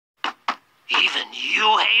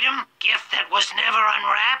you hate him? Gift that was never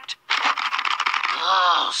unwrapped?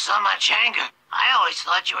 Oh, so much anger. I always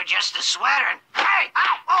thought you were just a sweater. Hey!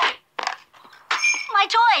 Ow! Oh! My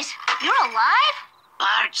toys! You're alive?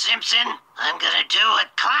 Bart Simpson, I'm gonna do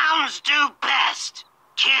what clowns do best.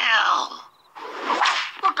 Kill.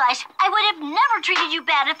 Look, guys, I would have never treated you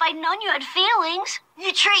bad if I'd known you had feelings.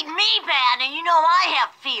 You treat me bad, and you know I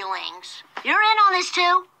have feelings. You're in on this,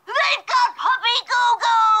 too. They've got Puppy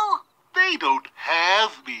Goo-Goo! They don't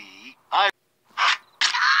have me. I...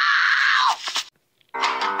 Ow!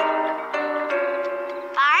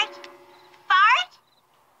 Bart? Bart?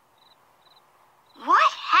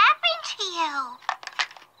 What happened to you?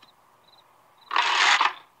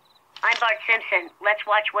 I'm Bart Simpson. Let's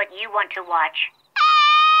watch what you want to watch.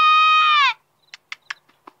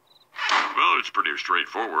 Well, it's pretty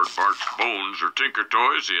straightforward. Bart's bones are Tinker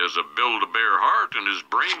Toys, he has a Build-A-Bear heart, and his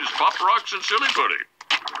brain is Pop Rocks and Silly Putty.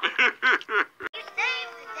 You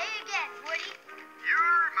saved the day again, Woody.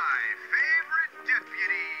 You're my favorite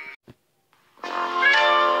deputy.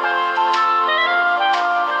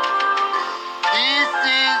 This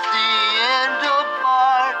is the end of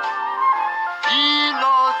Bart. He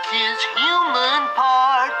lost his human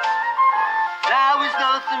part. Now he's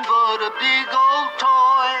nothing but a big old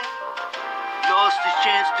toy. Lost his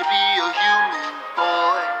chance to be a human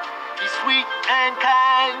boy. He's sweet and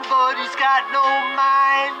kind, but he's got no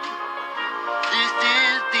mind. This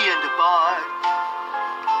is